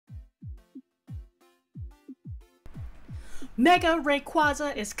Mega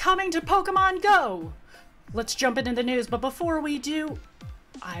Rayquaza is coming to Pokemon GO! Let's jump into the news, but before we do,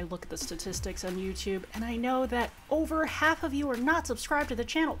 I look at the statistics on YouTube, and I know that over half of you are not subscribed to the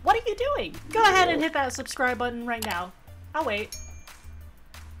channel. What are you doing? Go ahead and hit that subscribe button right now. I'll wait.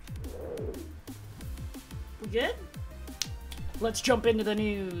 We good? Let's jump into the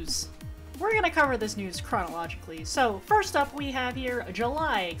news. We're gonna cover this news chronologically. So, first up we have here,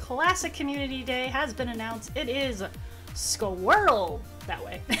 July Classic Community Day has been announced. It is Squirtle! That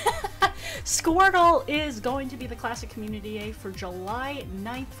way. Squirtle is going to be the Classic Community Day for July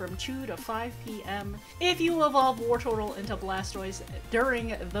 9th from 2 to 5 p.m. If you evolve Wartortle into Blastoise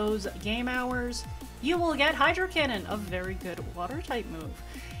during those game hours, you will get Hydro Cannon, a very good Water-type move.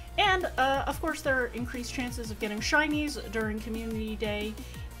 And, of course, there are increased chances of getting Shinies during Community Day,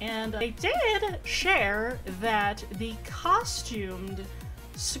 and they did share that the costumed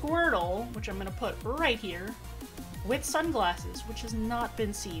Squirtle, which I'm going to put right here, with sunglasses, which has not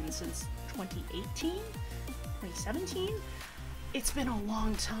been seen since 2018? 2017? It's been a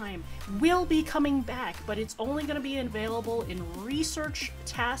long time. Will be coming back, but it's only going to be available in research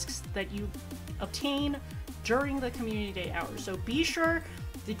tasks that you obtain during the Community Day hours. So be sure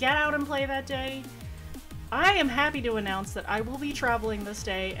to get out and play that day. I am happy to announce that I will be traveling this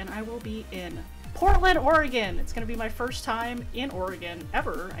day, and I will be in Portland, Oregon. It's going to be my first time in Oregon,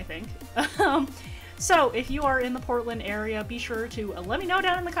 ever, I think. So, if you are in the Portland area, be sure to let me know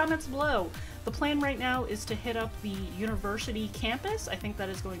down in the comments below. The plan right now is to hit up the university campus. I think that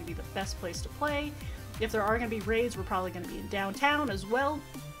is going to be the best place to play. If there are going to be raids, we're probably going to be in downtown as well.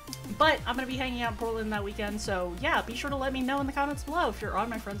 But I'm going to be hanging out in Portland that weekend, so yeah, be sure to let me know in the comments below. If you're on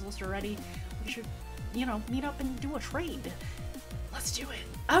my friends list already, we should, you know, meet up and do a trade. Let's do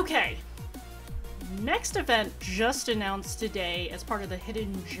it. Okay. Next event just announced today as part of the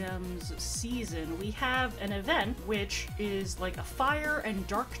Hidden Gems season. We have an event which is like a fire and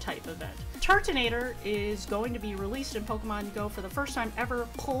dark type event. Turtonator is going to be released in Pokemon GO for the first time ever,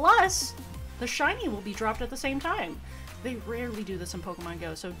 plus the shiny will be dropped at the same time. They rarely do this in Pokemon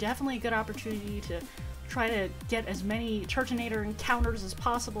GO, so definitely a good opportunity to try to get as many Turtonator encounters as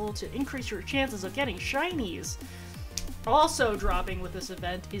possible to increase your chances of getting shinies. Also dropping with this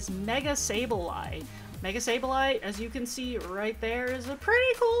event is Mega Sableye. Mega Sableye, as you can see right there, is a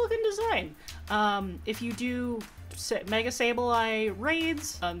pretty cool looking design. If you do Mega Sableye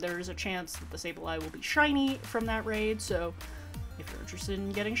raids, there is a chance that the Sableye will be shiny from that raid, so if you're interested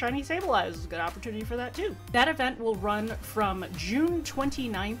in getting shiny Sableye, this is a good opportunity for that too. That event will run from June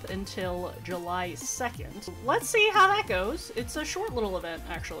 29th until July 2nd. Let's see how that goes. It's a short little event,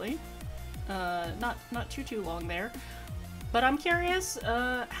 actually. Not too long there. But I'm curious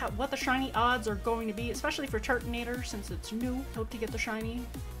what the shiny odds are going to be, especially for Turtonator, since it's new. Hope to get the shiny.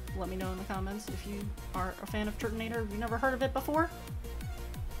 Let me know in the comments if you are a fan of Turtonator. Have you never heard of it before?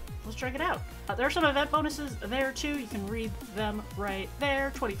 Let's check it out. There are some event bonuses there too. You can read them right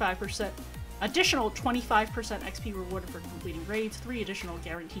there. 25%. Additional 25% XP rewarded for completing raids, 3 additional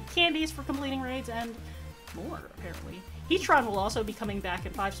guaranteed candies for completing raids, and more, apparently. Heatran will also be coming back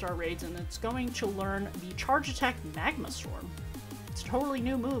in 5-star raids, and it's going to learn the Charge Attack Magma Storm. It's a totally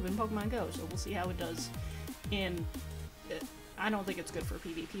new move in Pokemon GO, so we'll see how it does in... I don't think it's good for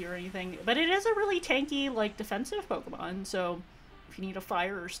PvP or anything, but it is a really tanky, like, defensive Pokemon, so if you need a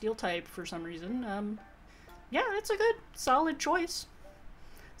Fire or Steel type for some reason, yeah, it's a good, solid choice.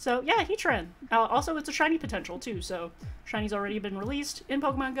 So, yeah, Heatran. Also, it's a shiny potential, too, so shiny's already been released in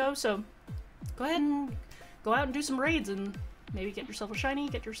Pokemon GO, so go ahead and go out and do some raids and maybe get yourself a shiny,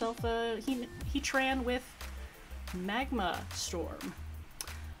 get yourself a Heatran with Magma Storm.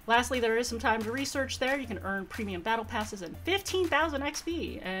 Lastly, there is some time to research there. You can earn premium battle passes and 15,000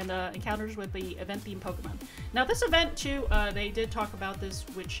 XP and encounters with the event-themed Pokemon. Now, this event, too, they did talk about this,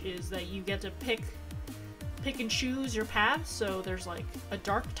 which is that you get to pick and choose your path. So there's like a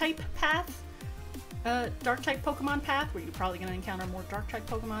Dark-type path, Dark-type Pokemon path, where you're probably going to encounter more Dark-type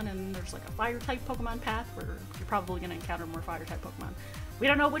Pokemon, and there's like a Fire-type Pokemon path, where you're probably going to encounter more Fire-type Pokemon. We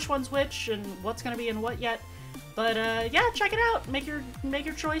don't know which one's which and what's going to be in what yet, but yeah, check it out. Make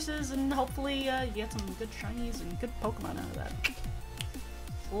your choices, and hopefully you get some good shinies and good Pokemon out of that.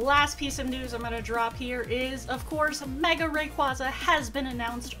 Last piece of news I'm going to drop here is, of course, Mega Rayquaza has been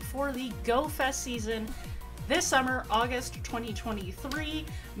announced for the Go Fest season. This summer, August 2023,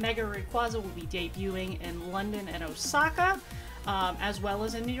 Mega Rayquaza will be debuting in London and Osaka, as well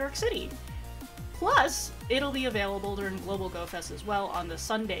as in New York City. Plus, it'll be available during Global Go Fest as well on the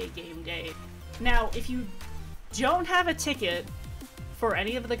Sunday game day. Now, if you don't have a ticket for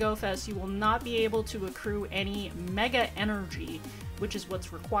any of the Go Fest, you will not be able to accrue any Mega Energy which is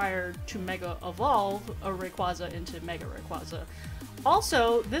what's required to Mega Evolve a Rayquaza into Mega Rayquaza.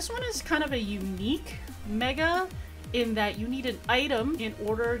 Also, this one is kind of a unique Mega in that you need an item in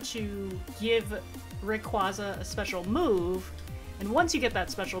order to give Rayquaza a special move, and once you get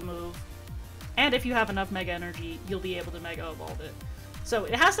that special move, and if you have enough Mega Energy, you'll be able to Mega Evolve it. So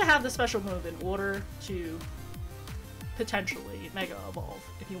it has to have the special move in order to potentially Mega Evolve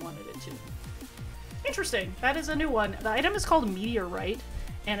if you wanted it to. Interesting, that is a new one. The item is called Meteorite,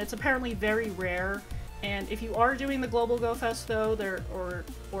 and it's apparently very rare. And if you are doing the Global Go Fest though,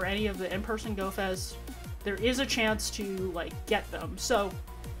 or any of the in-person Go Fest, there is a chance to like get them. So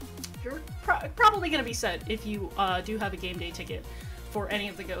you're probably going to be set if you do have a game day ticket for any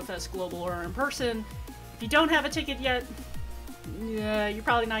of the Go Fest Global or in person. If you don't have a ticket yet, yeah, you're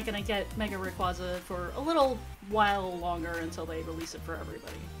probably not going to get Mega Rayquaza for a little while longer until they release it for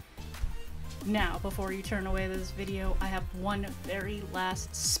everybody. Now, before you turn away this video, I have one very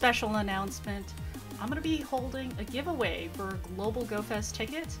last special announcement. I'm going to be holding a giveaway for a Global Go Fest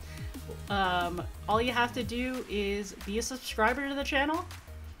ticket. All you have to do is be a subscriber to the channel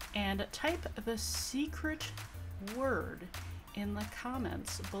and type the secret word in the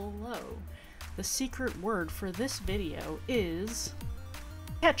comments below. The secret word for this video is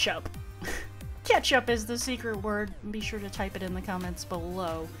ketchup. Ketchup is the secret word. Be sure to type it in the comments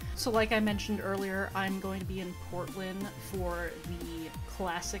below. So like I mentioned earlier, I'm going to be in Portland for the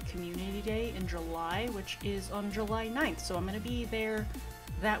Classic Community Day in July, which is on July 9th. So I'm going to be there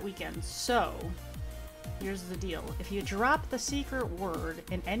that weekend. So here's the deal. If you drop the secret word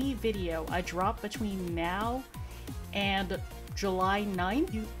in any video I drop between now and July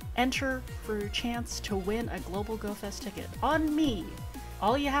 9th, you enter for your chance to win a Global Go Fest ticket on me.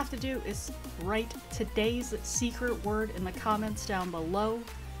 All you have to do is write today's secret word in the comments down below,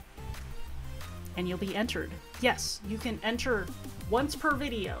 and you'll be entered. Yes, you can enter once per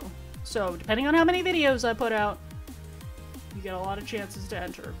video. So depending on how many videos I put out, you get a lot of chances to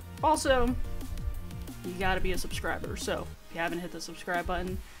enter. Also, you gotta be a subscriber, so if you haven't hit the subscribe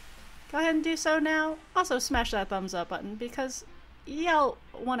button, go ahead and do so now. Also smash that thumbs up button because y'all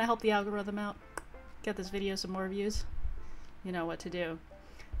want to help the algorithm out. Get this video some more views. You know what to do.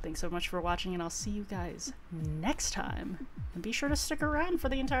 Thanks so much for watching, and I'll see you guys next time. And be sure to stick around for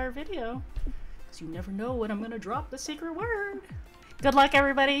the entire video, because you never know when I'm going to drop the secret word. Good luck,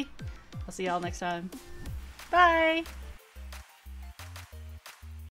 everybody. I'll see y'all next time. Bye!